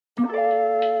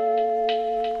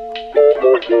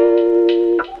Hello,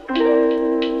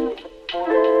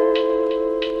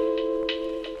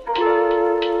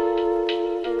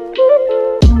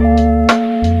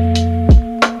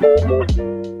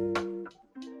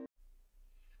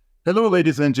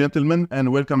 ladies and gentlemen,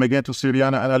 and welcome again to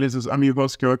Syriana Analysis. I'm your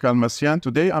host, Kirak Almasyan.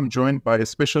 Today, I'm joined by a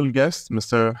special guest,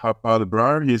 Mr. Harpal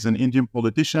Brar. He is an Indian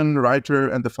politician, writer,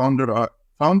 and the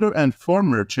founder and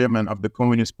former chairman of the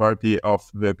Communist Party of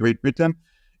the Great Britain.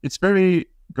 It's very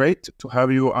great to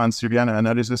have you on Syriana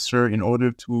Analysis, sir, in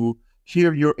order to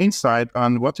hear your insight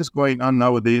on what is going on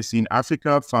nowadays in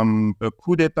Africa, from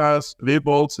coup d'etats,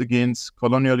 revolts against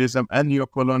colonialism and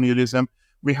neocolonialism.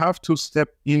 We have to step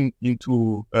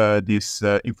into this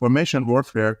information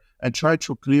warfare and try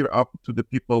to clear up to the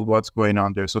people what's going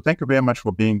on there. So thank you very much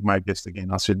for being my guest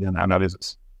again on Syriana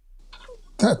Analysis.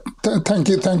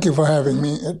 Thank you for having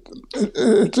me.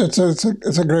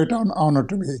 It's a great honor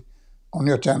to be on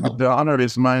your channel. The honor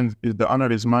is mine. The honor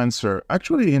is mine, sir.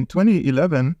 Actually, in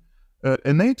 2011,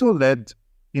 a NATO-led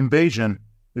invasion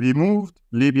removed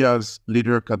Libya's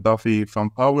leader Gaddafi from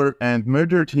power and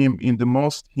murdered him in the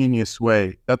most heinous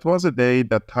way. That was a day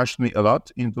that touched me a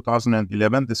lot in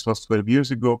 2011. This was 12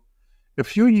 years ago. A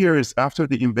few years after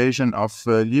the invasion of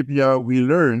Libya, we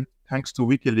learned, thanks to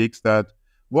WikiLeaks, that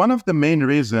one of the main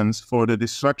reasons for the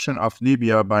destruction of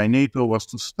Libya by NATO was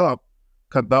to stop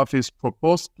Gaddafi's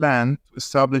proposed plan to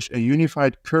establish a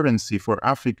unified currency for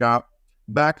Africa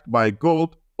backed by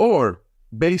gold or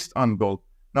based on gold.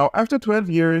 Now, after 12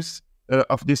 years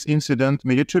of this incident,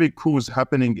 military coups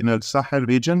happening in the Sahel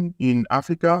region in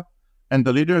Africa, and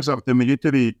the leaders of the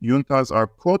military juntas are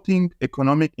quoting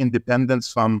economic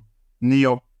independence from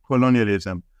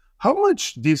neo-colonialism. How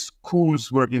much these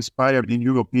coups were inspired, in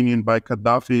your opinion, by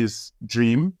Gaddafi's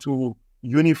dream to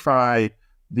unify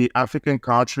the African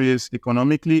countries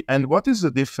economically? And what is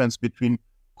the difference between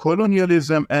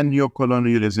colonialism and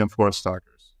neo-colonialism, for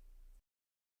starters?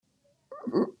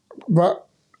 Well,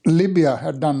 Libya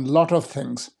had done a lot of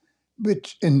things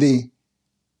which, in the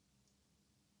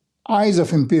eyes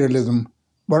of imperialism,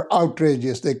 were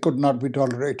outrageous. They could not be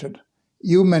tolerated.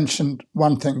 You mentioned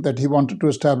one thing, that he wanted to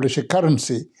establish a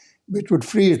currency which would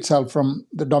free itself from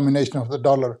the domination of the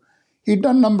dollar. He'd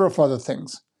done a number of other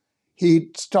things.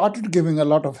 He started giving a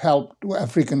lot of help to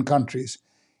African countries,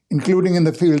 including in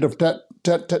the field of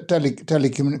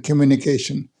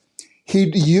telecommunication.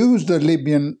 He'd used the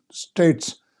Libyan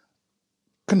state's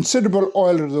considerable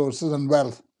oil resources and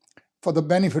wealth for the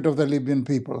benefit of the Libyan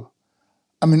people.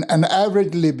 I mean, an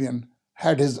average Libyan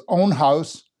had his own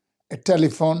house, a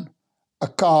telephone, a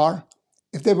car.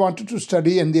 If they wanted to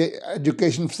study and the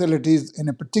education facilities in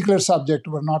a particular subject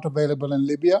were not available in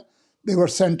Libya, they were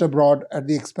sent abroad at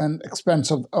the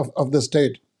expense of the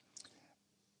state.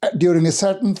 During a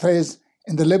certain phase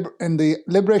in the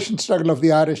liberation struggle of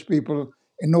the Irish people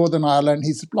in Northern Ireland,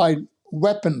 he supplied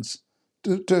weapons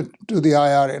to the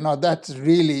IRA. Now, that's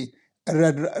really a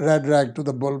red rag to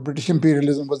the bull. British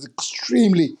imperialism was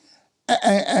extremely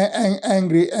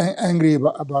angry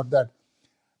about that.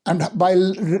 And by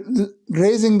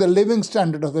raising the living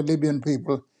standard of the Libyan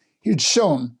people, he'd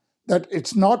shown that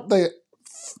it's not the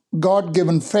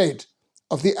God-given fate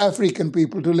of the African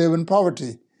people to live in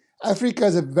poverty. Africa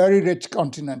is a very rich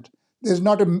continent. There's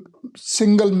not a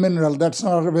single mineral that's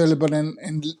not available in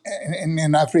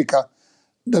Africa.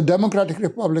 The Democratic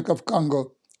Republic of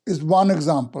Congo is one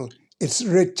example. It's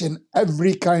rich in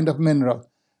every kind of mineral.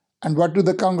 And what do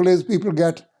the Congolese people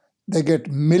get? They get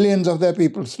millions of their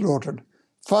people slaughtered.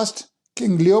 First,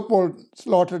 King Leopold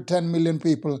slaughtered 10 million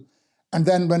people. And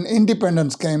then when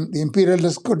independence came, the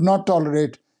imperialists could not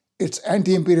tolerate its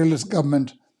anti-imperialist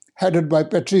government headed by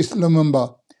Patrice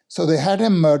Lumumba. So they had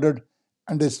him murdered,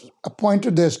 and they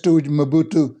appointed their stooge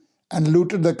Mobutu and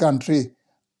looted the country.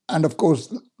 And of course,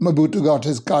 Mobutu got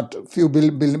his cut, a few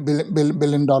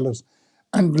billion dollars.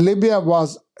 And Libya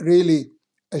was really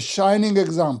a shining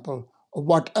example of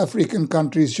what African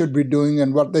countries should be doing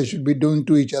and what they should be doing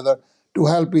to each other to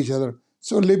help each other.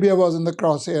 So Libya was in the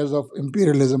crosshairs of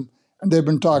imperialism, and they've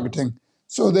been targeting.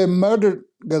 So they murdered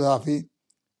Gaddafi,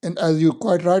 and as you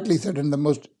quite rightly said, in the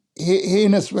most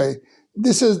heinous way.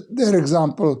 This is their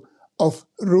example of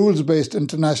rules-based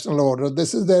international order.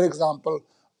 This is their example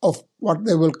of what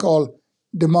they will call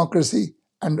democracy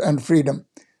and freedom.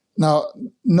 Now,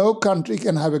 no country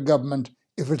can have a government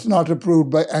if it's not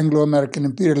approved by Anglo-American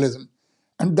imperialism.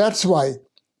 And that's why,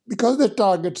 because they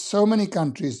target so many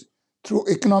countries through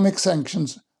economic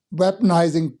sanctions,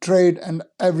 weaponizing trade and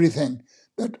everything,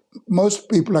 that most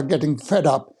people are getting fed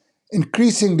up.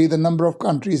 Increasingly, the number of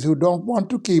countries who don't want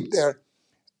to keep their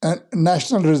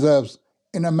national reserves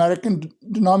in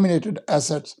American-denominated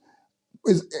assets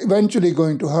is eventually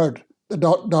going to hurt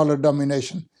the dollar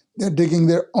domination. They're digging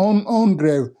their own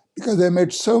grave because they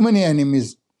made so many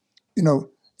enemies. You know,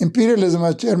 imperialism,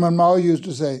 as Chairman Mao used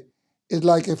to say, is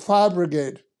like a fire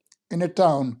brigade in a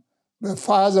town where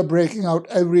fires are breaking out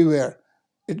everywhere.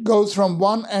 It goes from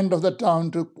one end of the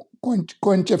town to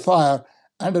quench a fire,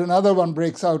 and another one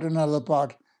breaks out in another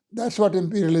part. That's what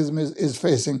imperialism is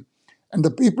facing. And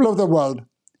the people of the world,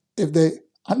 if they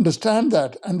understand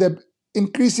that, and they're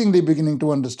increasingly beginning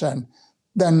to understand,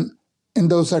 then in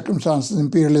those circumstances,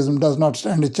 imperialism does not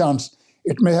stand a chance.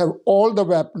 It may have all the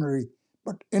weaponry,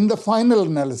 but in the final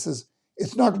analysis,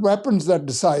 it's not weapons that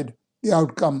decide the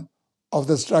outcome of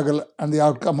the struggle and the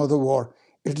outcome of the war.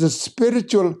 It's the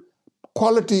spiritual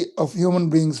quality of human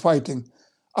beings fighting.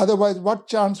 Otherwise, what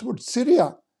chance would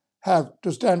Syria have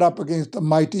to stand up against the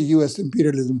mighty US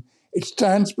imperialism? It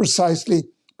stands precisely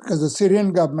because the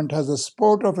Syrian government has the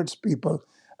support of its people.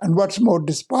 And what's more,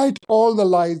 despite all the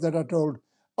lies that are told,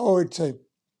 oh, it's a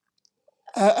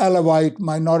Alawite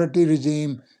minority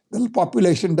regime, the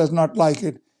population does not like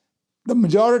it. The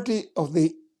majority of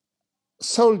the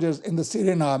soldiers in the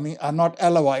Syrian army are not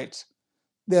Alawites.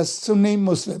 They are Sunni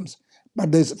Muslims,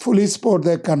 but they fully support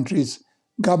their country's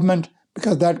government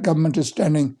because that government is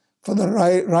standing for the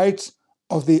rights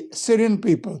of the Syrian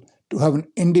people to have an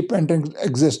independent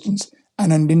existence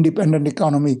and an independent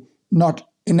economy, not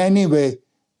in any way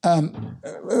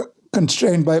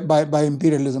constrained by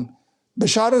imperialism.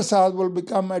 Bashar al-Assad will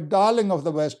become a darling of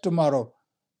the West tomorrow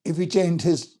if he changed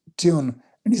his tune.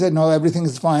 And he said, no, everything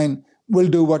is fine. We'll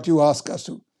do what you ask us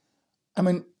to. I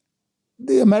mean,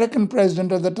 the American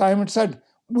president at the time had said,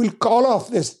 we'll call off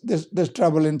this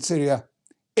trouble in Syria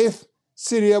if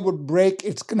Syria would break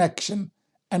its connection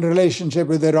and relationship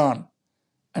with Iran.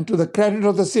 And to the credit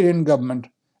of the Syrian government,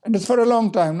 and it's for a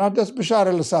long time, not just Bashar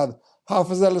al-Assad,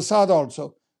 Hafez al-Assad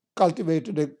also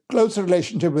cultivated a close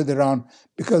relationship with Iran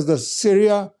because the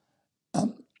Syria-Iran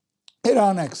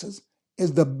axis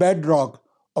is the bedrock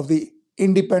of the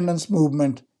independence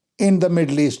movement in the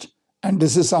Middle East. And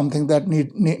this is something that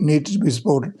needs to be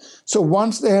supported. So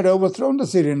once they had overthrown the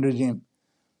Syrian regime,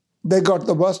 they got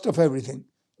the worst of everything.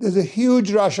 There's a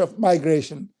huge rush of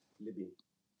migration.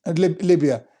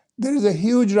 Libya. There is a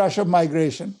huge rush of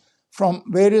migration from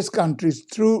various countries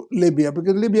through Libya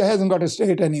because Libya hasn't got a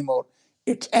state anymore.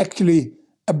 It's actually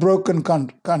a broken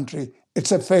country.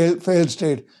 It's a failed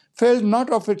state. Failed not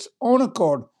of its own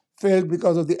accord, failed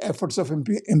because of the efforts of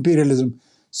imperialism.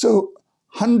 So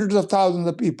hundreds of thousands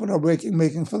of people are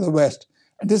making for the West.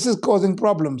 And this is causing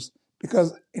problems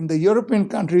because in the European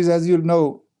countries, as you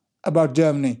know about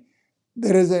Germany,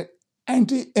 there is an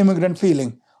anti-immigrant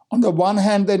feeling. On the one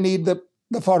hand, they need the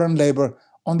foreign labor.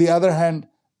 On the other hand,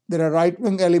 there are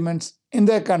right-wing elements in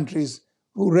their countries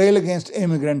who rail against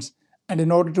immigrants. And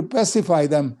in order to pacify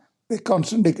them, they're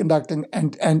constantly conducting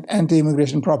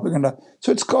anti-immigration propaganda.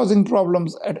 So it's causing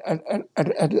problems at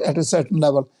a certain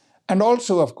level. And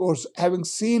also, of course, having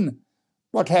seen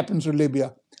what happens to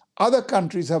Libya, other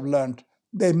countries have learned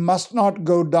they must not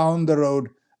go down the road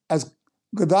as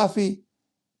Gaddafi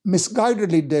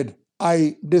misguidedly did,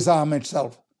 disarm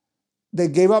itself. They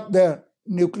gave up their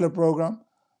nuclear program.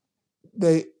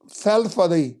 They fell for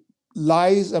the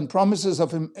lies and promises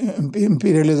of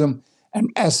imperialism. And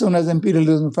as soon as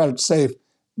imperialism felt safe,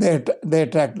 they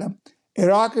attacked them.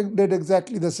 Iraq did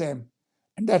exactly the same.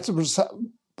 And that's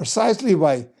precisely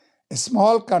why a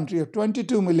small country of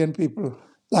 22 million people,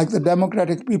 like the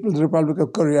Democratic People's Republic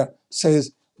of Korea,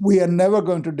 says, we are never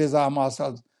going to disarm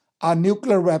ourselves. Our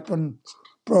nuclear weapons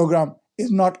program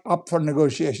is not up for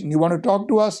negotiation. You want to talk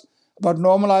to us about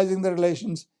normalizing the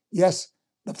relations? Yes,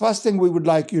 the first thing we would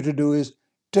like you to do is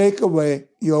take away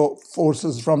your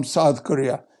forces from South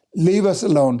Korea. Leave us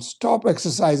alone. Stop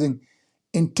exercising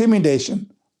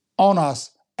intimidation on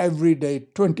us every day,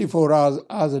 24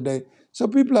 hours a day. So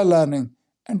people are learning.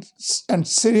 And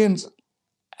Syrians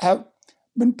have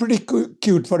been pretty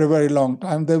cute for a very long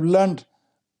time. They've learned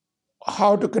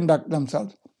how to conduct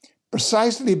themselves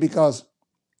precisely because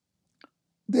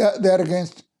they are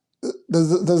against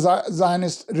the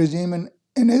Zionist regime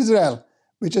in Israel,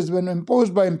 which has been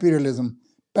imposed by imperialism.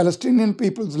 Palestinian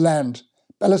people's land,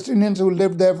 Palestinians who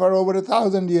lived there for over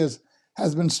 1,000 years,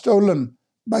 has been stolen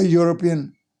by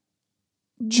European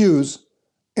Jews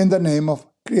in the name of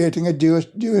creating a Jewish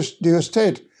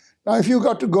state. Now, if you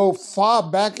got to go far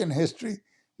back in history,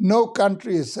 no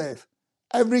country is safe.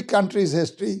 Every country's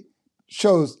history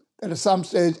shows that at some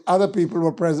stage other people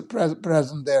were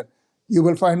present there. You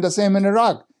will find the same in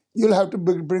Iraq. You'll have to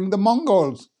bring the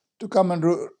Mongols to come and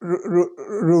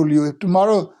rule you. If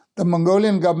tomorrow the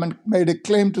Mongolian government made a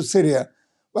claim to Syria,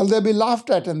 well, they'd be laughed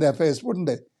at in their face, wouldn't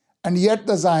they? And yet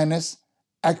the Zionists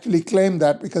actually claim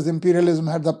that, because imperialism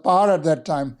had the power at that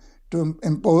time to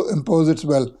impose its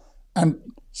will. And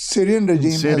Syrian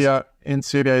regime has... In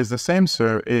Syria is the same,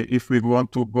 sir. If we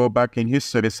want to go back in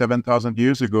history, 7,000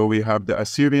 years ago, we have the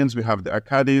Assyrians, we have the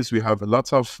Akkadis, we have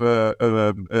lots of,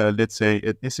 let's say,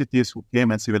 ethnicities who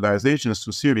came and civilizations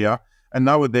to Syria. And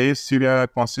nowadays, Syria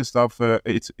consists of,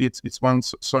 it's one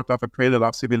sort of a cradle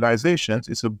of civilizations.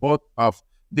 It's a boat of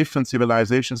different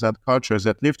civilizations and cultures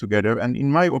that live together. And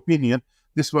in my opinion,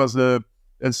 this was a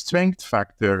strength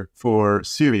factor for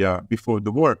Syria before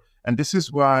the war. And this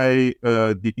is why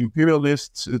the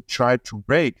imperialists tried to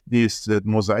break this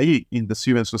mosaic in the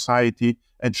Syrian society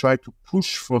and tried to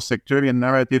push for sectarian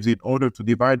narratives in order to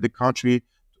divide the country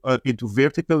into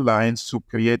vertical lines to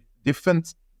create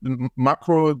different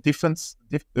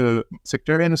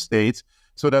sectarian states,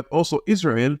 so that also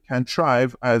Israel can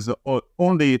thrive as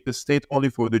only the state only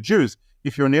for the Jews.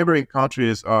 If your neighboring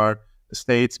countries are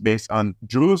states based on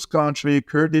Druze country,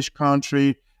 Kurdish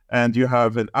country, and you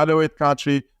have an Alawite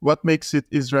country, what makes it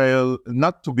Israel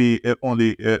not to be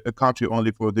a country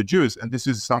only for the Jews? And this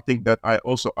is something that I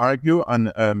also argue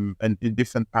on and in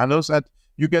different panels, that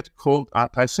you get called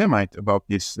anti-Semite about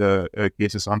these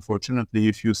cases, unfortunately,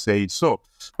 if you say so.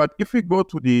 But if we go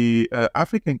to the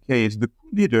African case, the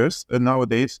leaders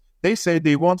nowadays, they say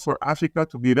they want for Africa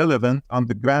to be relevant on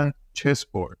the grand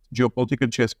chessboard, geopolitical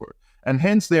chessboard. And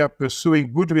hence they are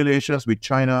pursuing good relations with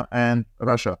China and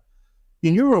Russia.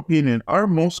 In your opinion, are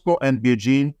Moscow and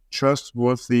Beijing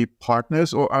trustworthy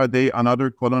partners, or are they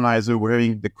another colonizer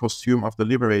wearing the costume of the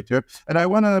liberator? And I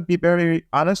want to be very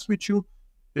honest with you.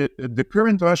 The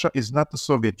current Russia is not the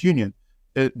Soviet Union.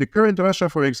 The current Russia,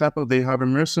 for example, they have a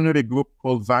mercenary group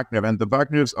called Wagner, and the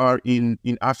Wagners are in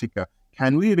Africa.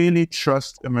 Can we really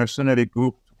trust a mercenary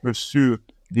group to pursue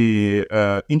the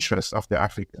interests of the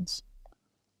Africans?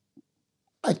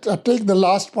 I take the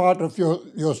last part of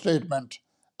your statement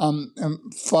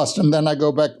first, and then I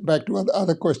go back to the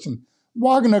other question.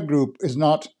 Wagner Group is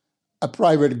not a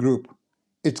private group.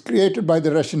 It's created by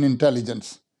the Russian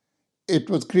intelligence. It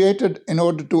was created in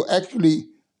order to actually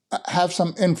have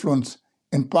some influence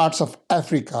in parts of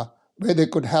Africa where they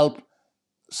could help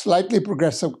slightly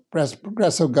progressive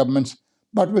governments,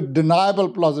 but with deniable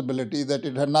plausibility that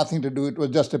it had nothing to do. It was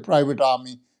just a private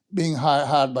army being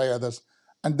hired by others.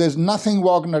 And there's nothing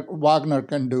Wagner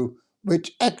can do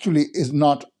which actually is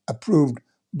not approved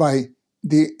by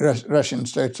the Russian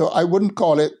state. So I wouldn't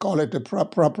call it a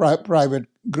private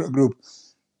group.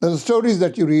 The stories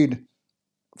that you read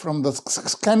from the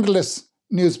scandalous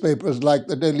newspapers like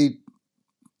the Daily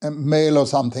Mail or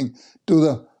something, to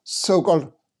the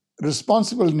so-called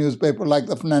responsible newspaper like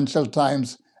the Financial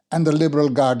Times and the Liberal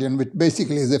Guardian, which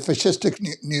basically is a fascistic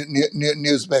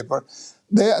newspaper,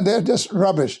 they're just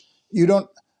rubbish. You don't,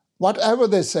 whatever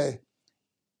they say,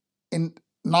 in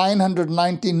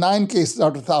 999 cases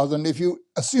out of 1,000, if you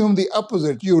assume the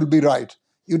opposite, you will be right.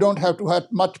 You don't have to have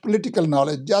much political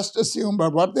knowledge. Just assume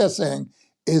that what they're saying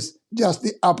is just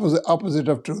the opposite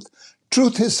of truth.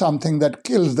 Truth is something that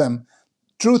kills them.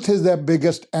 Truth is their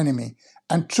biggest enemy.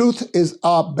 And truth is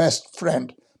our best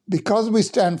friend. Because we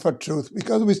stand for truth,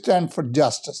 because we stand for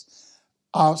justice,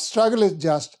 our struggle is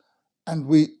just, and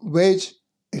we wage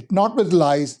it not with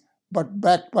lies, but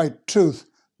backed by truth.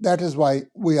 That is why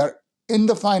we are, in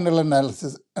the final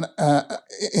analysis,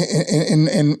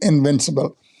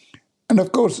 invincible. And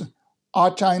of course,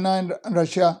 are China and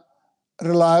Russia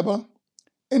reliable?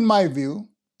 In my view,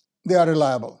 they are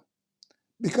reliable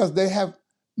because they have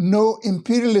no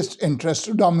imperialist interest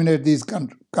to dominate these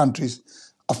countries.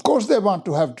 Of course, they want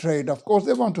to have trade. Of course,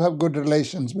 they want to have good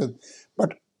relations with.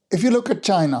 But if you look at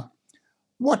China,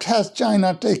 what has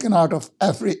China taken out of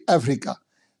Africa?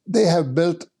 They have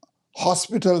built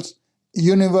hospitals,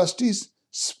 universities,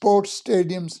 sports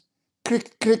stadiums,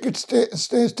 cricket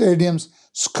stadiums,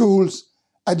 schools,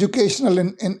 educational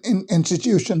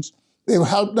institutions. They've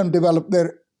helped them develop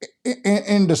their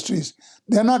industries.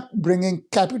 They're not bringing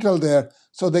capital there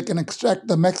so they can extract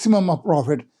the maximum of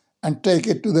profit and take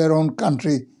it to their own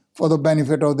country for the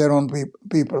benefit of their own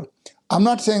people. I'm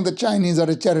not saying the Chinese are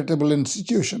a charitable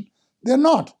institution. They're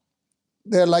not.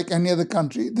 They're like any other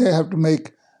country. They have to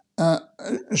make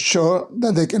sure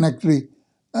that they can actually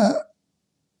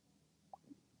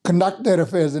conduct their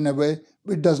affairs in a way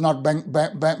which does not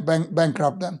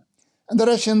bankrupt them. And the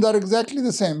Russians are exactly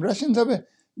the same. Russians have a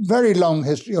very long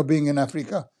history of being in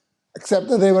Africa, except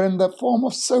that they were in the form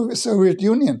of Soviet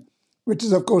Union, which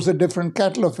is, of course, a different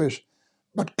kettle of fish.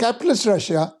 But capitalist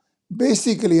Russia,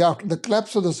 basically after the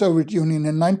collapse of the Soviet Union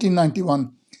in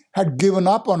 1991, had given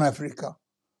up on Africa.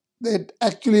 They had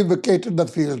actually vacated the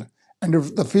field, and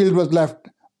if the field was left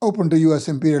open to US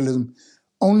imperialism.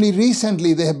 Only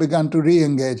recently they have begun to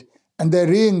re-engage, and their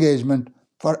re-engagement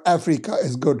for Africa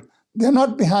is good. They're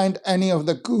not behind any of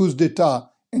the coups d'etat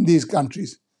in these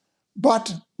countries.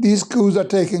 But these coups are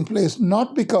taking place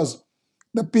not because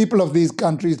the people of these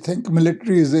countries think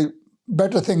military is a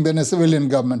better thing than a civilian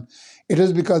government. It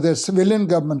is because their civilian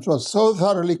governments were so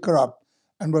thoroughly corrupt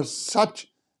and were such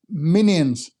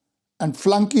minions and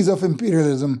flunkies of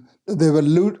imperialism that they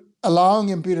were allowing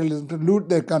imperialism to loot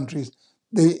their countries.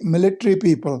 The military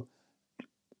people,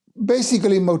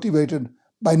 basically motivated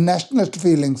by nationalist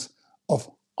feelings of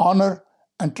honor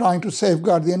and trying to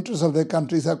safeguard the interests of their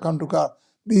countries, have come to power.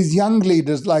 These young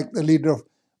leaders, like the leader of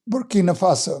Burkina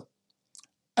Faso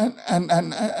and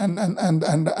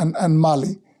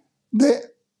Mali, they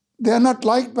are not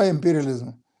liked by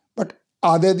imperialism. But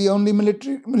are they the only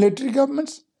military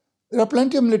governments? There are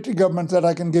plenty of military governments that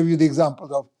I can give you the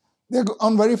examples of. They're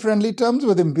on very friendly terms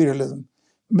with imperialism.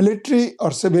 Military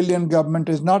or civilian government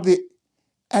is not the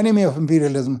enemy of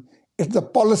imperialism. It's the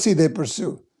policy they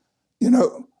pursue.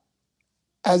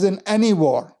 As in any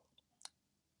war,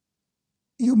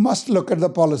 you must look at the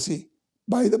policy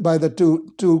by the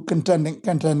two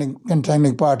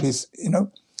contending parties.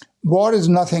 War is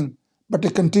nothing but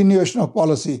a continuation of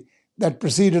policy that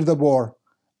preceded the war,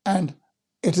 and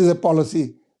it is a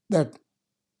policy that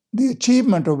the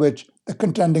achievement of which the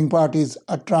contending parties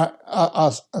are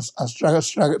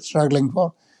struggling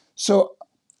for. So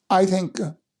I think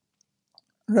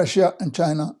Russia and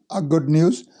China are good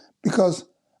news because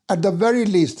at the very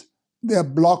least they are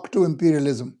blocked to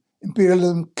imperialism.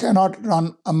 Imperialism cannot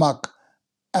run amok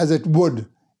as it would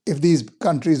if these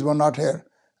countries were not here.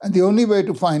 And the only way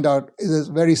to find out is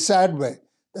a very sad way,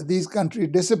 that these countries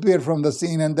disappear from the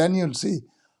scene, and then you'll see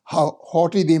how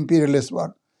haughty the imperialists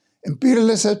were.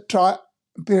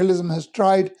 Imperialism has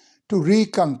tried to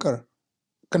reconquer,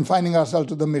 confining ourselves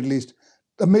to the Middle East.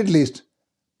 The Middle East,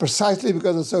 precisely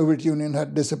because the Soviet Union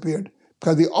had disappeared,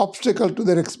 because the obstacle to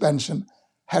their expansion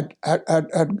had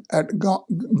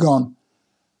gone.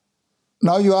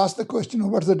 Now you ask the question of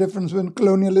what's the difference between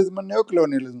colonialism and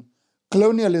neocolonialism.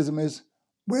 Colonialism is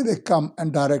where they come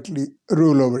and directly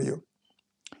rule over you.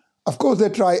 Of course, they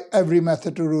try every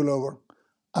method to rule over.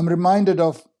 I'm reminded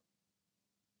of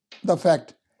the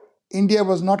fact India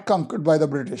was not conquered by the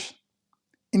British.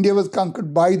 India was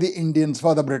conquered by the Indians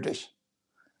for the British.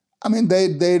 I mean,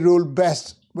 they rule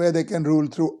best where they can rule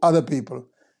through other people.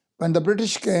 When the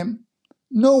British came,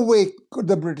 no way could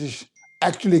the British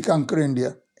actually conquer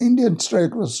India. Indian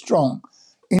strength was strong.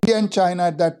 India and China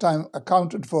at that time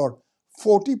accounted for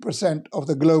 40% of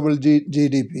the global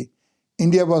GDP.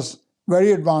 India was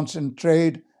very advanced in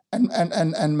trade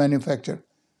and manufacture.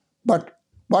 But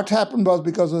what happened was,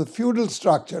 because of the feudal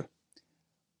structure,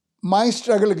 my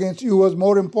struggle against you was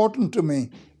more important to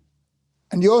me,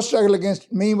 and your struggle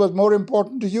against me was more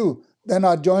important to you than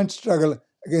our joint struggle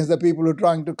against the people who are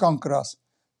trying to conquer us.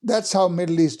 That's how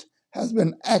Middle East has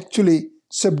been actually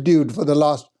subdued for the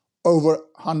last over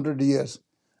 100 years.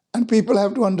 And people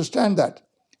have to understand that.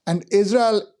 And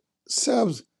Israel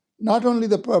serves not only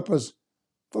the purpose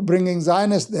for bringing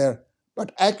Zionists there,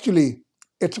 but actually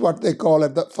it's what they call,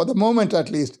 for the moment at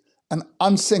least, an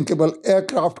unsinkable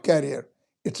aircraft carrier.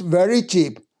 It's very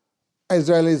cheap.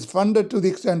 Israel is funded to the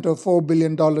extent of $4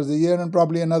 billion a year and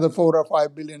probably another 4 or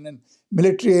 5 billion in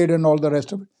military aid and all the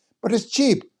rest of it. But it's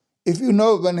cheap. If you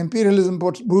know, when imperialism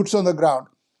puts boots on the ground,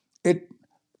 it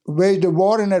waged a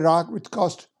war in Iraq which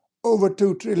cost over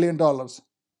 $2 trillion.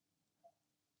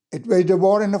 It waged a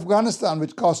war in Afghanistan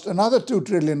which cost another $2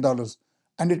 trillion.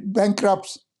 And it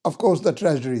bankrupts, of course, the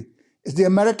treasury. It's the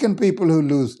American people who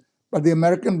lose, but the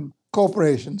American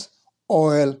corporations,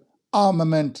 oil,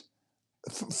 armament,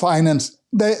 finance,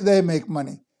 they make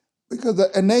money. Because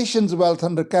a nation's wealth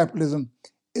under capitalism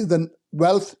is the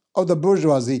wealth of the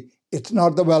bourgeoisie. It's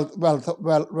not the wealth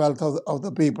of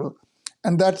the people.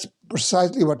 And that's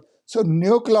precisely what. So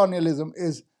neocolonialism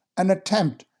is an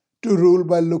attempt to rule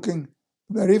by looking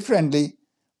very friendly,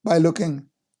 by looking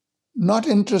not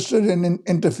interested in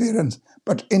interference,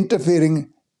 but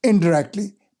interfering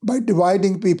indirectly by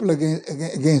dividing people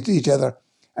against each other.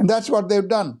 And that's what they've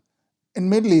done. In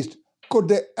Middle East, could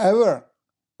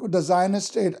the Zionist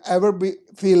state ever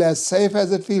feel as safe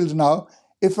as it feels now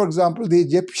if, for example, the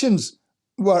Egyptians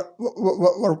were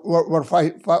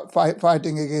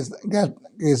fighting against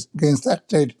that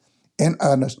state in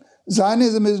earnest?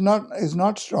 Zionism is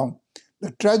not strong.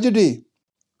 The tragedy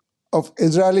of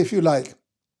Israel, if you like,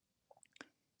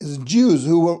 is Jews,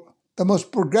 who were the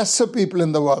most progressive people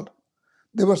in the world.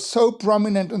 They were so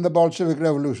prominent in the Bolshevik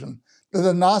Revolution that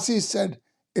the Nazis said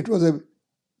it was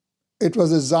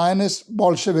a Zionist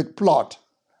Bolshevik plot.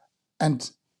 And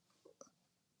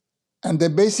And they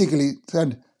basically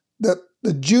said that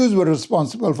the Jews were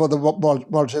responsible for the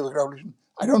Bolshevik Revolution.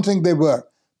 I don't think they were.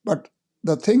 But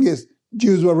the thing is,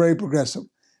 Jews were very progressive.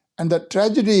 And the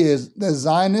tragedy is that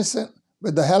Zionists,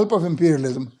 with the help of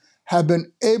imperialism, have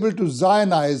been able to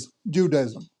Zionize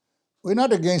Judaism. We're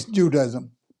not against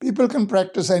Judaism. People can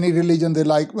practice any religion they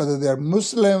like, whether they're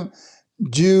Muslim,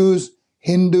 Jews,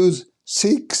 Hindus,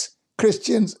 Sikhs,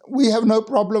 Christians. We have no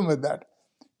problem with that.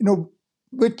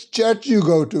 Which church you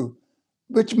go to,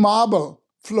 which marble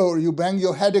floor you bang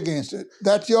your head against it,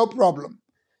 that's your problem.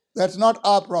 That's not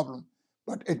our problem.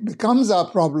 But it becomes our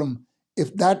problem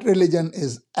if that religion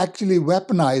is actually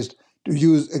weaponized to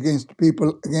use against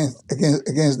people,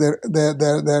 against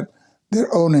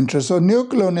their own interests. So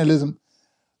neocolonialism,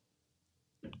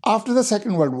 after the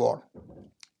Second World War,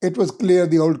 it was clear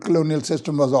the old colonial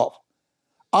system was off.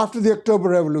 After the October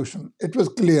Revolution, it was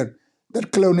clear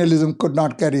that colonialism could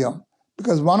not carry on,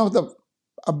 because one of the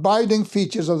abiding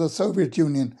features of the Soviet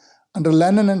Union under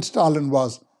Lenin and Stalin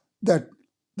was that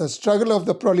the struggle of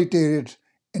the proletariat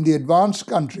in the advanced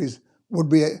countries would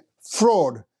be a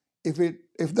fraud if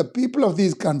the people of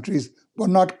these countries were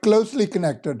not closely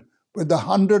connected with the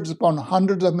hundreds upon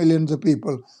hundreds of millions of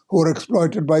people who were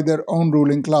exploited by their own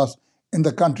ruling class in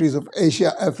the countries of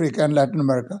Asia, Africa, and Latin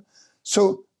America.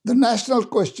 So the national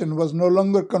question was no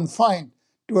longer confined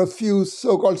to a few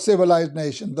so-called civilized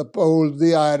nations, the Poles,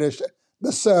 the Irish,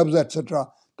 the Serbs, etc.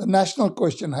 The national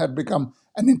question had become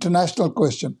an international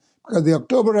question, because the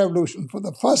October Revolution, for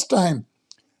the first time,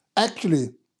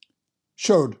 actually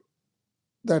showed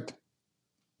that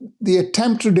the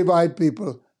attempt to divide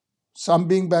people, some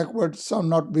being backward, some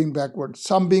not being backward,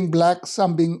 some being black,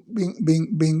 some being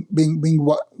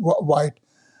white,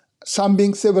 some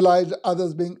being civilized,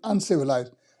 others being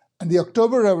uncivilized. And the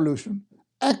October Revolution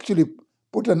actually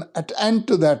put an end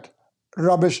to that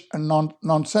rubbish and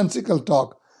nonsensical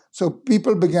talk. So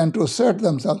people began to assert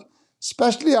themselves,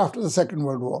 especially after the Second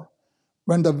World War,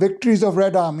 when the victories of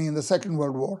Red Army in the Second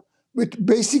World War, which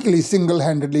basically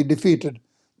single-handedly defeated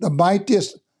the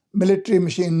mightiest military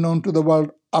machine known to the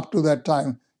world up to that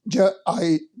time,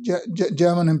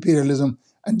 German imperialism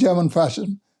and German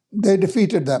fascism, they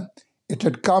defeated them. It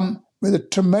had come with a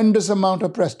tremendous amount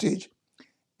of prestige.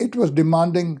 It was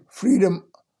demanding freedom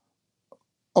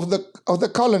of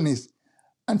the colonies.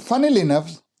 And funnily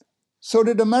enough, so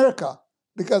did America,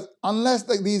 because unless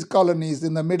these colonies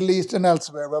in the Middle East and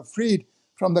elsewhere were freed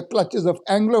from the clutches of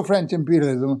Anglo-French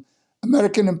imperialism,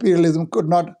 American imperialism could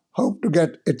not hope to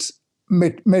get its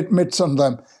mitts on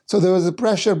them. So there was a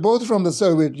pressure both from the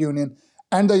Soviet Union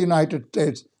and the United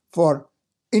States for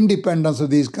independence of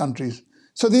these countries.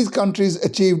 So these countries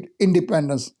achieved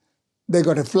independence. They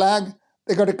got a flag,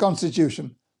 they got a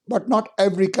constitution, but not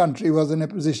every country was in a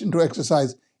position to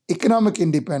exercise economic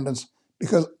independence,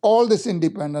 because all this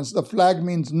independence, the flag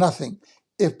means nothing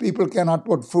if people cannot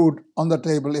put food on the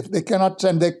table, if they cannot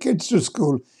send their kids to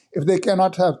school, if they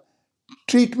cannot have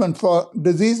treatment for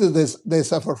diseases they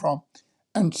suffer from.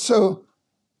 And so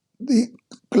the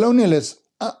colonialists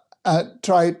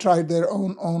tried their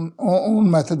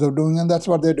own methods of doing, and that's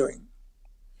what they're doing.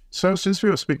 So since we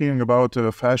were speaking about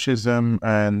fascism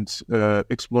and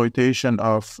exploitation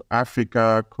of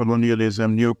Africa,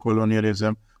 colonialism,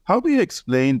 neocolonialism, how do you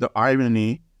explain the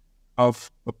irony of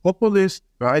populist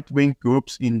right-wing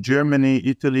groups in Germany,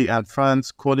 Italy, and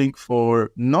France calling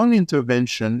for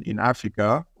non-intervention in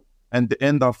Africa and the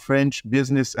end of French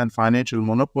business and financial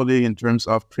monopoly in terms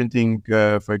of printing,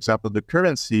 for example, the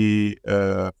currency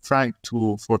franc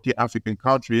to 40 African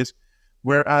countries,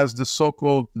 whereas the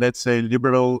so-called, let's say,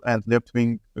 liberal and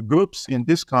left-wing groups in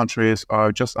these countries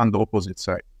are just on the opposite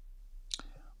side?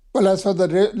 Well, as far as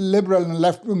the liberal and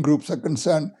left-wing groups are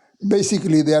concerned,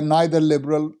 basically they are neither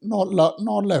liberal nor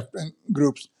left-wing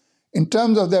groups. In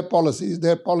terms of their policies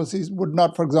would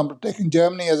not, for example, taking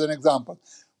Germany as an example,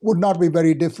 would not be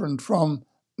very different from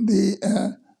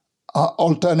the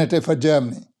alternative for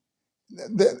Germany.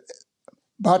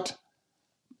 But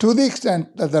to the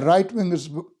extent that the right-wingers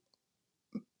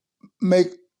make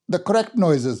the correct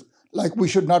noises, like we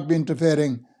should not be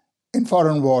interfering in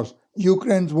foreign wars,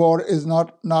 Ukraine's war is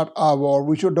not our war,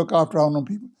 we should look after our own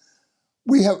people,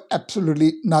 we have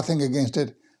absolutely nothing against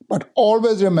it. But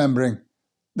always remembering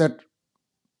that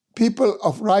people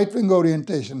of right-wing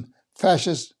orientation,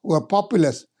 fascists who are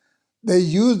populists, they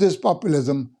use this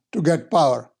populism to get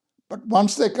power. But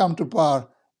once they come to power,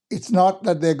 it's not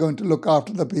that they're going to look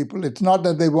after the people. It's not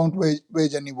that they won't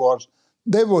wage any wars.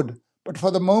 They would. But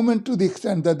for the moment, to the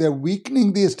extent that they're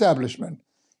weakening the establishment,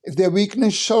 if they're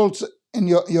weakening Schultz in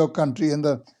your country and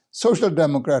the Social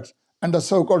Democrats and the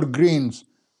so-called Greens,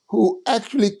 who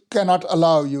actually cannot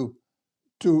allow you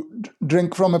to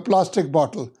drink from a plastic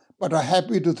bottle, but are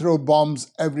happy to throw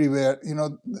bombs everywhere.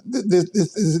 This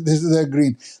is their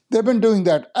green. They've been doing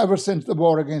that ever since the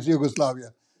war against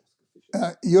Yugoslavia.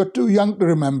 You're too young to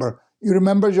remember. You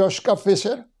remember Joschka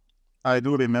Fischer? I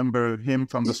do remember him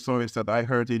from the stories that I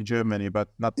heard in Germany, but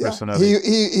not Yeah, personally.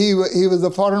 he was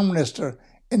the foreign minister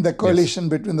in the coalition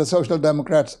between the Social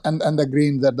Democrats and the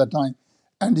Greens at the time.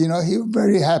 And, he was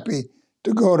very happy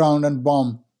to go around and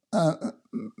bomb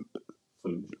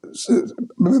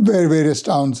various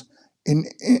towns in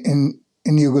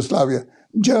Yugoslavia.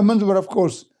 Germans were, of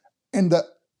course, in the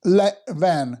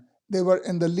van. They were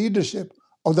in the leadership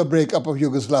of the breakup of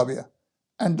Yugoslavia,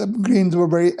 and the Greens were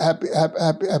very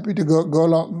happy to go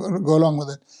along with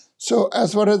it. So,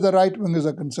 as far as the right wingers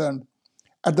are concerned,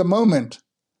 at the moment,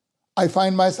 I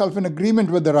find myself in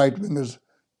agreement with the right wingers,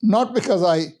 not because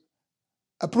I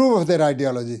approve of their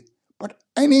ideology, but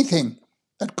anything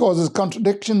that causes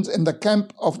contradictions in the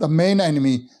camp of the main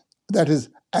enemy, that is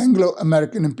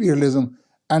Anglo-American imperialism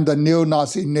and the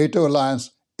neo-Nazi NATO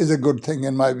alliance, is a good thing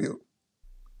in my view.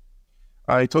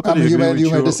 I totally agree with you.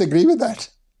 You may disagree with that.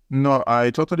 No,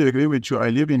 I totally agree with you. I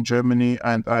live in Germany,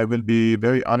 and I will be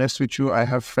very honest with you. I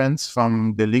have friends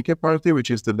from the Linke Party, which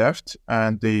is the left,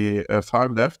 and the far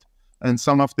left, and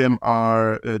some of them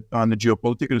are on a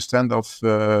geopolitical stand of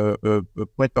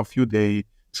point of view. They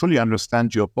truly understand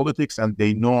geopolitics, and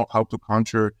they know how to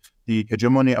counter the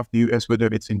hegemony of the US, whether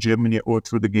it's in Germany or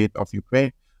through the gate of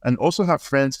Ukraine, and also have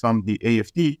friends from the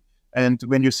AfD. And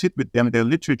when you sit with them, their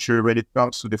literature, when it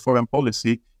comes to the foreign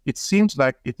policy, it seems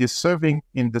like it is serving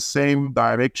in the same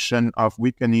direction of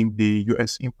weakening the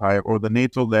US empire or the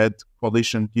NATO-led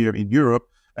coalition here in Europe.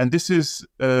 And this is,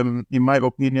 in my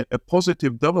opinion, a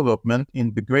positive development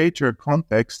in the greater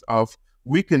context of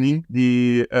weakening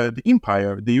the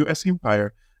empire, the US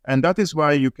empire. And that is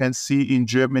why you can see in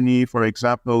Germany, for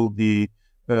example, the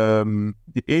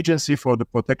Agency for the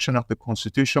Protection of the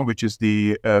Constitution, which is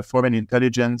the foreign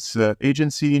intelligence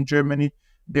agency in Germany.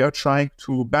 They are trying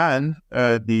to ban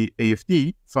the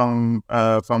AfD from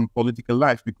political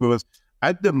life, because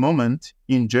at the moment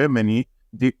in Germany,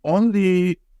 the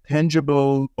only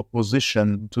tangible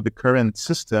opposition to the current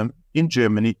system in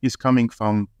Germany is coming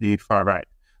from the far right.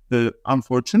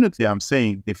 Unfortunately, I'm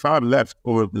saying the far left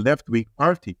or the left-wing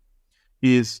party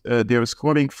is they're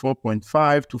scoring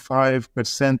 4.5 to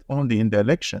 5% only in the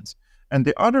elections. And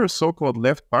the other so-called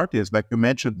left parties, like you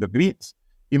mentioned, the Greens,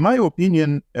 in my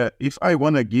opinion, if I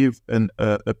want to give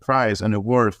a prize, an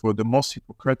award for the most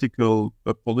hypocritical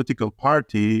political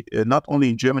party, not only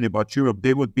in Germany but Europe,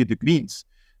 they would be the Greens.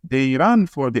 They run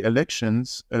for the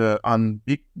elections on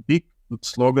big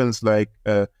slogans like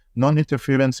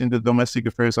non-interference in the domestic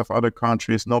affairs of other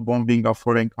countries, no bombing of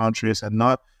foreign countries, and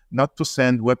not to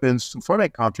send weapons to foreign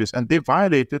countries. And they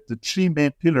violated the three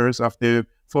main pillars of their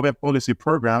foreign policy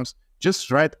programs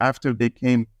just right after they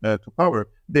came to power.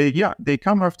 They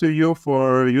come after you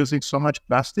for using so much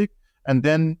plastic, and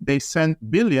then they send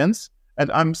billions,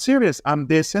 and I'm serious,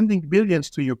 they're sending billions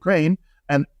to Ukraine,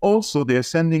 and also they're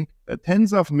sending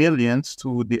tens of millions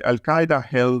to the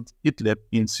Al-Qaeda-held Idlib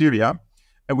in Syria,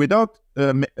 without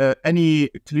any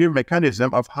clear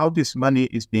mechanism of how this money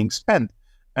is being spent.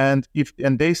 And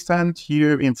they stand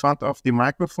here in front of the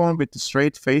microphone with a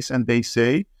straight face, and they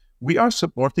say, we are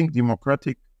supporting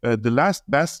the last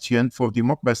bastion for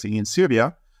democracy in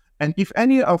Syria. And if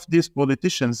any of these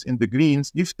politicians in the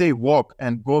Greens, if they walk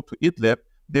and go to Idlib,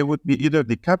 they would be either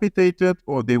decapitated,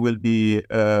 or they will be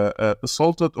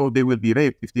assaulted, or they will be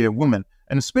raped if they are women.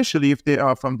 And especially if they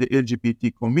are from the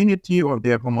LGBT community or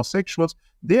they are homosexuals,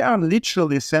 they are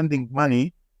literally sending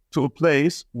money to a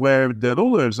place where the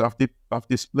rulers of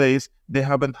this place, they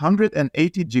have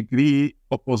 180-degree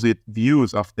opposite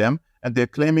views of them, and they're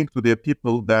claiming to their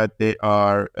people that they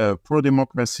are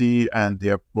pro-democracy and they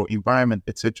are pro-environment,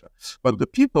 etc. But the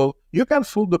people, you can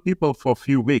fool the people for a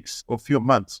few weeks or few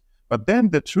months, but then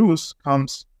the truth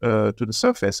comes to the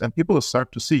surface, and people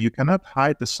start to see you cannot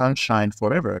hide the sunshine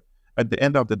forever. At the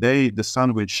end of the day, the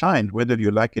sun will shine, whether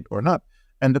you like it or not.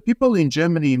 And the people in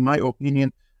Germany, in my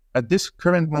opinion, at this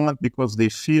current moment, because they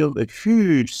feel a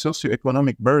huge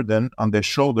socioeconomic burden on their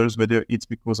shoulders, whether it's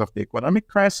because of the economic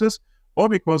crisis or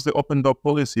because the open door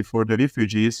policy for the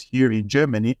refugees here in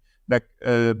Germany, like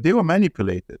they were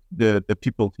manipulated, the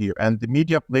people here. And the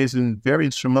media plays a very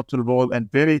instrumental role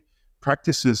and very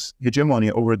practices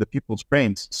hegemony over the people's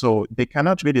brains. So they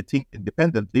cannot really think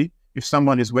independently. If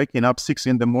someone is waking up 6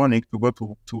 a.m.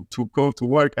 to go to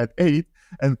work at 8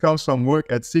 and comes from work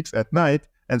at 6 at night,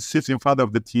 and sits in front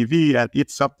of the TV and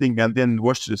eats something and then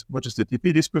watches the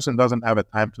TV, this person doesn't have a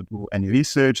time to do any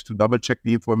research, to double check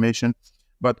the information.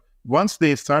 But once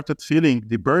they started feeling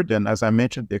the burden, as I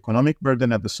mentioned, the economic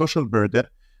burden and the social burden,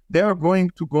 they are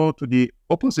going to go to the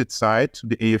opposite side, to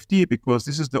the AFD, because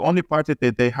this is the only party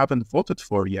that they haven't voted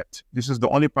for yet. This is the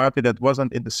only party that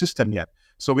wasn't in the system yet.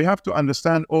 So we have to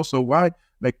understand also why,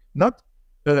 like, not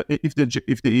if the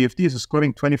AFD is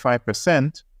scoring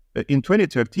 25%, in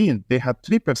 2013 they had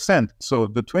 3%. So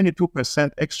the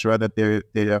 22% extra that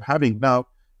they are having now,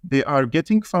 they are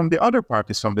getting from the other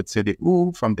parties, from the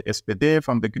CDU, from the SPD,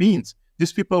 from the Greens.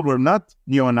 These people were not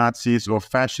neo-Nazis or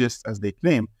fascists as they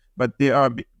claim, but they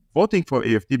are voting for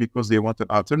AFD because they want an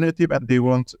alternative and they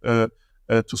want to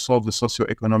solve the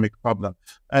socio-economic problem.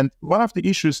 And one of the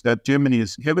issues that Germany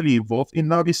is heavily involved in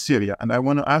now is Syria. And I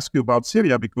want to ask you about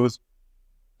Syria because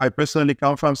I personally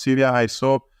come from Syria. I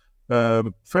saw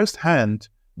firsthand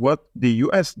what the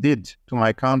US did to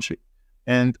my country.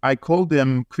 And I call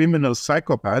them criminal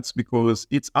psychopaths because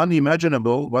it's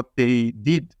unimaginable what they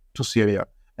did to Syria.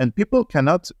 And people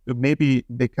cannot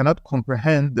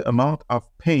comprehend the amount of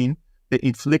pain they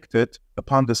inflicted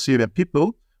upon the Syrian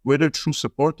people, whether through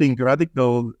supporting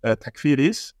radical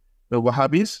Takfiris, the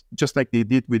Wahhabis, just like they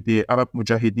did with the Arab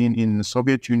Mujahideen in the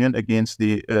Soviet Union against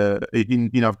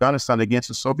in Afghanistan against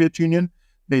the Soviet Union.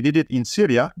 They did it in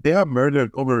Syria. They have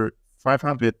murdered over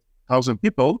 500,000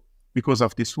 people because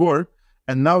of this war.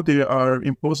 And now they are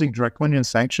imposing draconian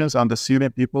sanctions on the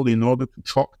Syrian people in order to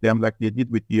choke them like they did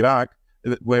with Iraq,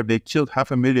 where they killed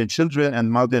 500,000 children.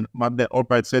 And Madeleine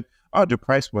Albright said, the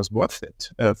price was worth it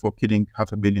for killing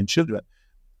 500,000 children.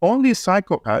 Only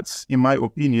psychopaths, in my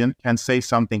opinion, can say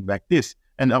something like this.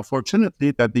 And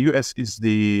unfortunately, that the US is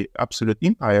the absolute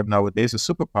empire nowadays, a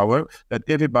superpower, that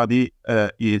everybody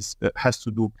has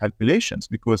to do calculations,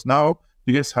 because now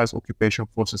the US has occupation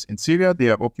forces in Syria. They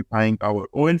are occupying our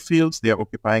oil fields. They are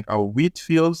occupying our wheat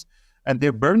fields. And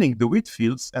they're burning the wheat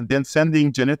fields and then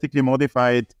sending genetically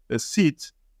modified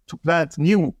seeds to plant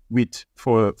new wheat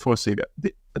for Syria.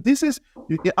 This is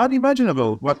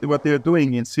unimaginable what they're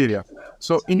doing in Syria.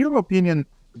 So in your opinion,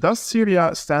 does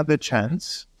Syria stand a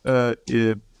chance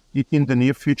in the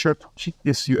near future to kick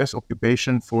these US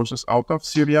occupation forces out of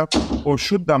Syria? Or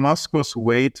should Damascus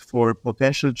wait for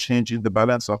potential change in the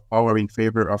balance of power in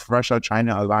favor of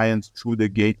Russia-China alliance through the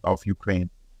gate of Ukraine?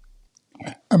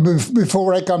 And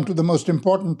before I come to the most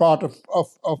important part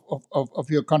of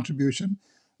your contribution,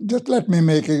 just let me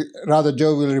make a rather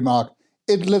jovial remark.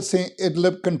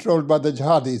 Idlib, controlled by the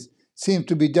jihadis, seems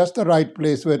to be just the right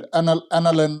place where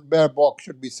Annalena Baerbock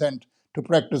should be sent to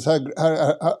practice her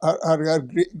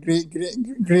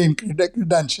green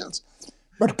credentials.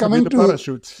 But coming to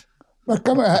parachutes.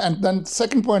 And then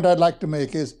second point I'd like to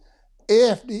make is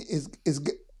AFD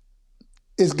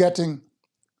is getting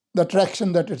the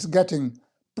traction that it's getting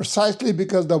precisely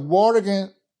because the war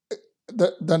against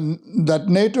that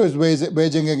NATO is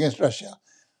waging against Russia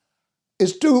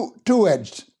is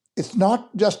two-edged. It's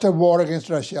not just a war against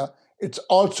Russia, it's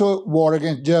also a war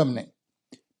against Germany.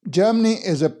 Germany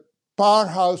is a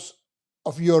powerhouse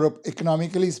of Europe,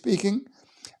 economically speaking,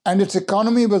 and its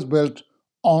economy was built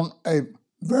on a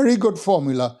very good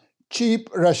formula, cheap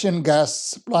Russian gas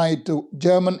supplied to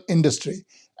German industry.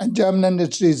 And German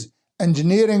industry's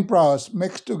engineering prowess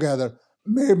mixed together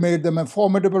made them a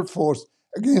formidable force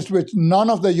against which none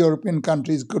of the European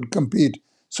countries could compete.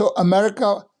 So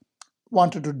America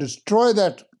wanted to destroy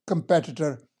that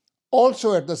competitor.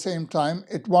 Also, at the same time,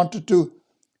 it wanted to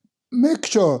make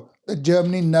sure that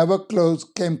Germany never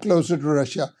came closer to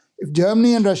Russia. If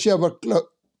Germany and Russia were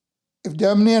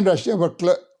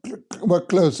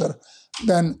closer,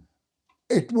 then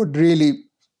it would really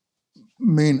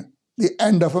mean the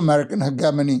end of American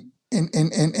hegemony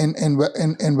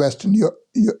in Western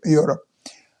Europe.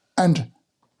 And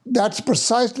that's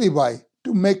precisely why,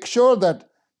 to make sure that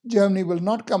Germany will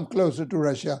not come closer to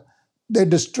Russia, they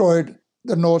destroyed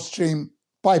the Nord Stream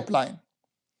pipeline.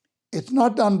 It's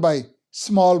not done by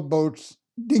small boats,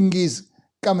 dinghies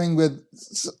coming with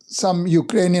some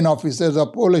Ukrainian officers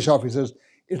or Polish officers.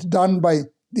 It's done by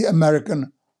the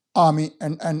American Army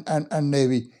and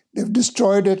Navy. They've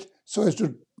destroyed it so as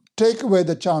to take away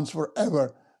the chance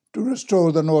forever to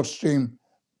restore the Nord Stream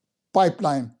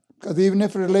pipeline. Because even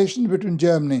if relations between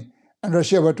Germany and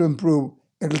Russia were to improve,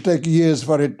 it'll take years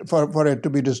for it to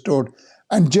be restored.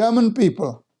 And German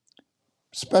people,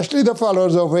 especially the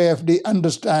followers of AFD,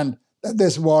 understand that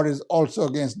this war is also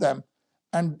against them.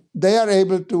 And they are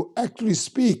able to actually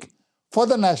speak for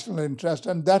the national interest,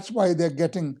 and that's why they're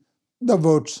getting the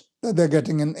votes that they're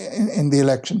getting in the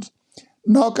elections.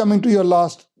 Now coming to your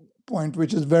last point,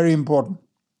 which is very important.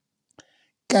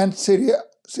 Can Syria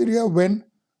win?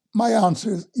 My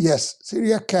answer is yes,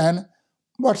 Syria can.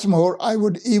 What's more, I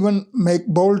would even make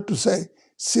bold to say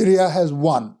Syria has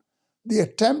won. the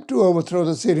attempt to overthrow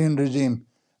the Syrian regime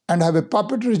and have a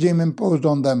puppet regime imposed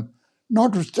on them,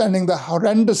 notwithstanding the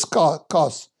horrendous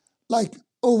costs, like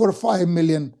over 5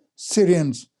 million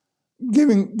Syrians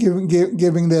giving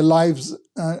their lives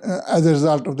as a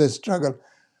result of this struggle.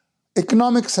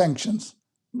 Economic sanctions,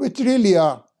 which really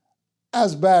are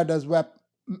as bad as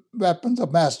weapons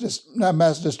of mass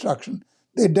destruction.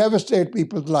 They devastate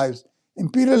people's lives.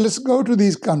 Imperialists go to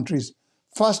these countries.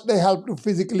 First, they help to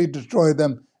physically destroy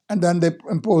them, and then they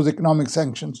impose economic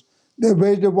sanctions. They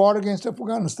waged a war against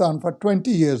Afghanistan for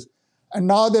 20 years, and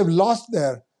now they've lost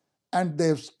there, and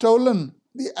they've stolen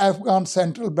the Afghan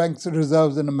central bank's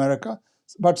reserves in America,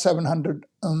 about 700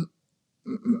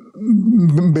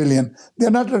 billion. They're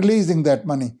not releasing that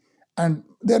money, and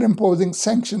they're imposing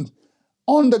sanctions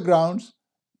on the grounds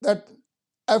that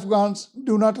Afghans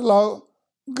do not allow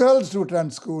girls to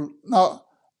attend school. Now,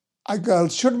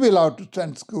 girls should be allowed to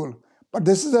attend school, but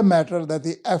this is a matter that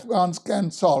the Afghans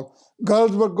can solve.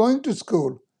 Girls were going to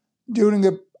school during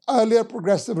the earlier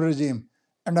progressive regime,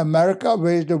 and America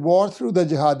waged a war through the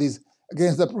jihadis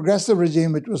against the progressive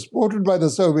regime, which was supported by the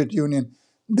Soviet Union.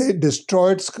 They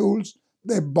destroyed schools,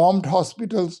 they bombed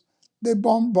hospitals, they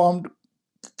bombed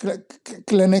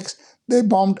clinics, they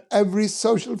bombed every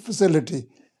social facility.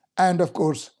 And of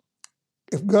course,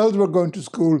 if girls were going to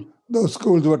school, those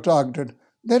schools were targeted.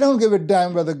 They don't give a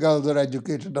damn whether girls are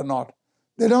educated or not.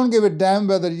 They don't give a damn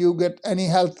whether you get any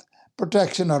health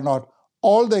protection or not.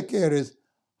 All they care is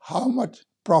how much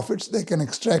profits they can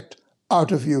extract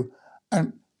out of you.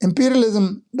 And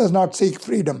imperialism does not seek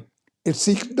freedom. It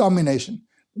seeks domination.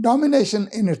 Domination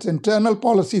in its internal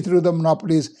policy through the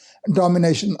monopolies and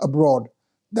domination abroad.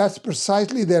 That's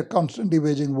precisely their constantly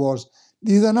waging wars.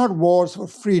 These are not wars for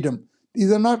freedom.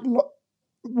 These are not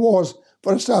wars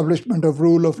for establishment of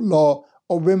rule of law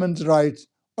or women's rights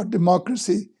or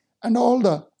democracy and all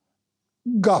the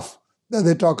guff that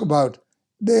they talk about.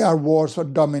 They are wars for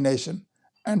domination.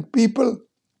 And people,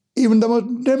 even the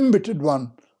most dim-witted ones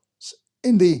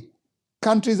in the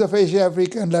countries of Asia,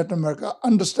 Africa, and Latin America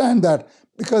understand that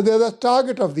because they're the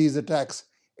target of these attacks.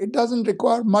 It doesn't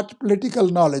require much political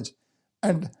knowledge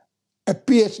and a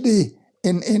PhD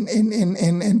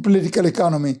in political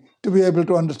economy to be able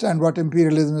to understand what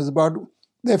imperialism is about.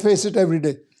 They face it every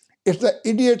day. It's the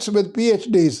idiots with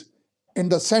PhDs in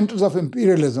the centers of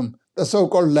imperialism, the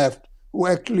so-called left, who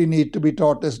actually need to be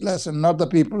taught this lesson, not the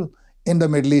people in the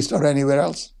Middle East or anywhere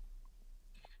else.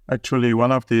 Actually,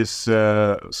 one of these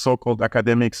so-called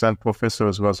academics and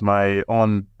professors was my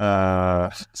own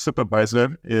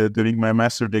supervisor during my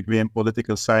master's degree in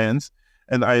political science.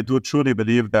 And I do truly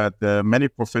believe that many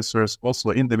professors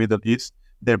also in the Middle East,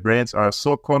 their brains are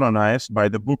so colonized by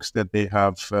the books that they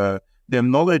have. Their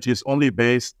knowledge is only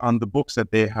based on the books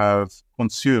that they have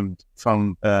consumed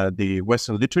from the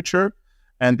Western literature,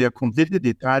 and they're completely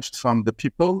detached from the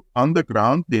people on the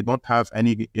ground. They don't have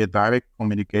any direct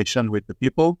communication with the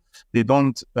people. They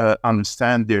don't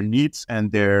understand their needs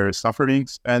and their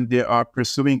sufferings, and they are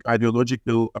pursuing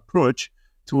ideological approach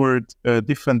toward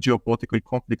different geopolitical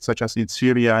conflicts, such as in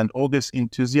Syria, and all this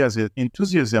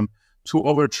enthusiasm to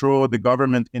overthrow the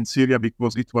government in Syria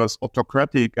because it was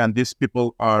autocratic, and these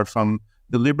people are from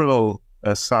the liberal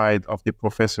side of the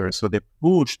professors. So they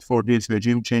pushed for this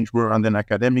regime change war on an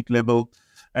academic level,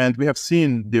 and we have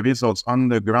seen the results on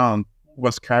the ground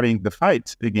was carrying the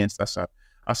fight against Assad.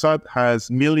 Assad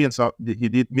he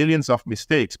did millions of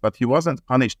mistakes, but he wasn't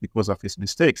punished because of his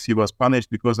mistakes. He was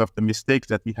punished because of the mistakes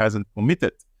that he hasn't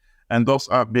committed. And those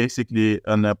are basically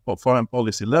on a foreign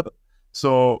policy level.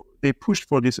 So they pushed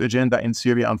for this agenda in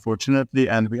Syria, unfortunately,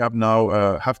 and we have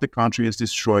now half the country is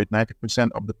destroyed,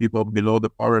 90% of the people below the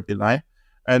poverty line.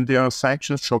 And there are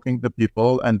sanctions shocking the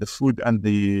people, and the food and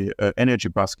the energy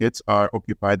baskets are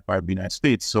occupied by the United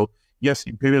States. So yes,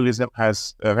 imperialism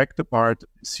has wrecked apart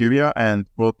Syria and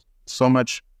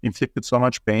inflicted so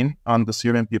much pain on the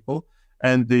Syrian people.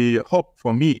 And the hope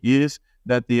for me is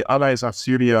that the allies of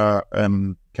Syria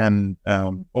can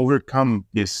overcome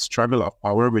this struggle of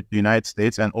power with the United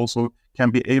States, and also can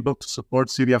be able to support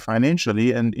Syria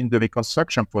financially and in the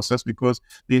reconstruction process, because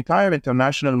the entire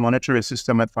international monetary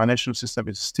system and financial system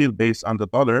is still based on the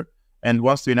dollar. And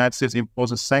once the United States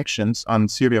imposes sanctions on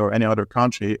Syria or any other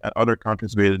country, other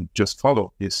countries will just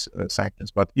follow these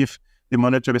sanctions. But if the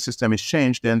monetary system is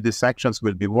changed, then the sanctions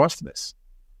will be worthless.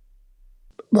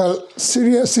 Well,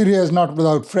 Syria is not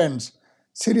without friends.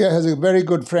 Syria has a very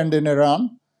good friend in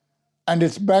Iran, and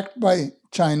it's backed by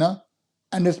China,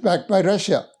 and it's backed by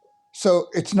Russia. So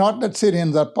it's not that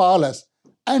Syrians are powerless.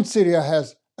 And Syria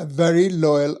has a very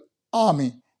loyal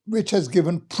army, which has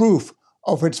given proof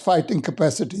of its fighting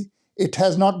capacity. It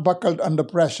has not buckled under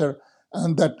pressure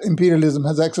that imperialism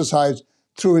has exercised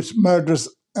through its murderous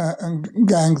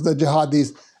gangs, the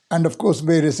jihadis, and of course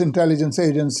various intelligence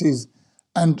agencies,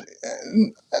 and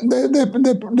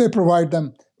they provide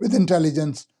them with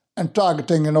intelligence and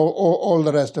targeting and all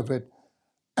the rest of it.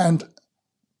 And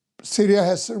Syria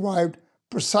has survived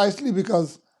precisely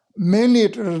because mainly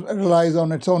it relies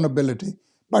on its own ability,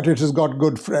 but it has got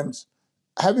good friends.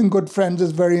 Having good friends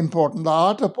is very important. The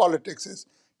art of politics is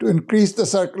to increase the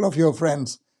circle of your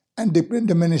friends and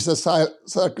diminish the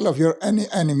circle of your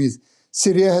enemies.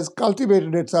 Syria has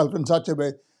cultivated itself in such a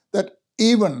way that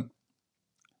even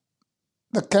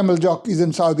the camel jockeys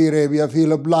in Saudi Arabia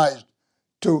feel obliged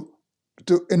to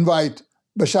invite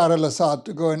Bashar al-Assad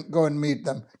to go and meet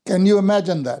them. Can you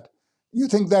imagine that? You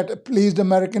think that pleased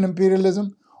American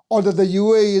imperialism, or that the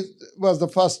UAE was the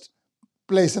first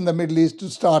place in the Middle East to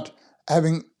start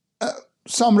having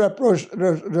some rapprochement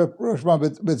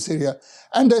with Syria?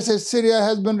 And they say Syria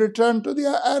has been returned to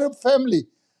the Arab family.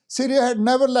 Syria had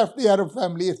never left the Arab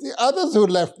family. It's the others who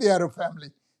left the Arab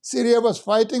family. Syria was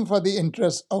fighting for the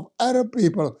interests of Arab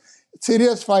people.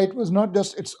 Syria's fight was not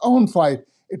just its own fight,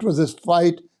 it was its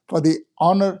fight for the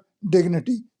honor,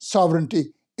 dignity,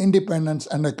 sovereignty, independence,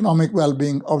 and economic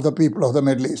well-being of the people of the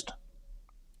Middle East.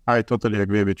 I totally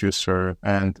agree with you, sir.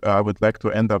 And I would like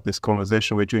to end up this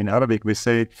conversation with you in Arabic. We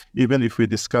say, even if we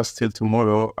discuss till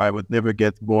tomorrow, I would never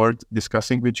get bored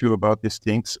discussing with you about these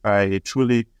things. I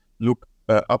truly look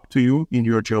up to you in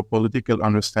your geopolitical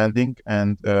understanding.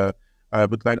 And I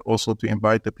would like also to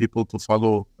invite the people to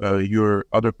follow your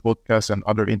other podcasts and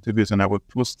other interviews. And I will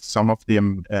post some of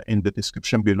them in the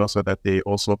description below so that they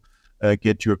also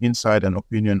get your insight and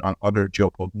opinion on other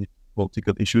geopolitical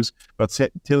issues. But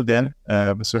till then,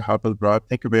 Mr. Harpel-Brad,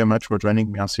 thank you very much for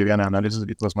joining me on Syrian Analysis.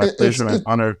 It was my pleasure and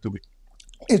honor to be.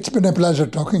 It's been a pleasure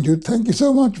talking to you. Thank you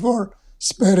so much for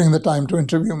sparing the time to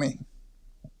interview me.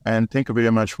 And thank you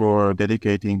very much for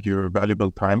dedicating your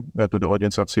valuable time to the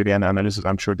audience of Syrian Analysis.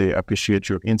 I'm sure they appreciate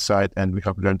your insight, and we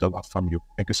have learned a lot from you.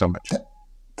 Thank you so much.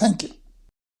 Thank you.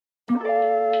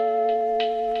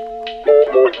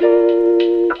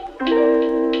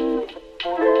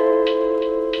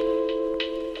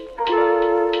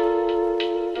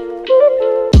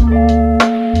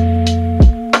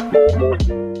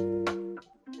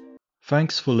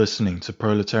 Thanks for listening to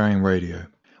Proletarian Radio.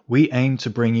 We aim to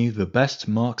bring you the best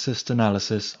Marxist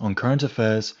analysis on current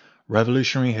affairs,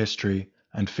 revolutionary history,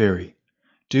 and theory.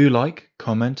 Do like,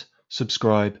 comment,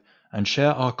 subscribe, and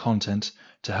share our content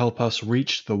to help us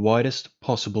reach the widest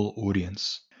possible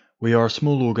audience. We are a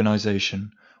small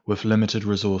organization with limited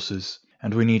resources,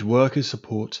 and we need workers'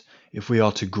 support if we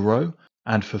are to grow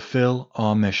and fulfill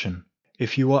our mission.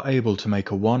 If you are able to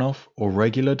make a one-off or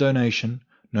regular donation,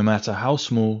 no matter how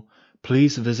small,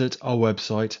 please visit our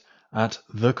website at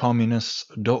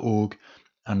thecommunists.org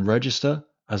and register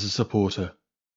as a supporter.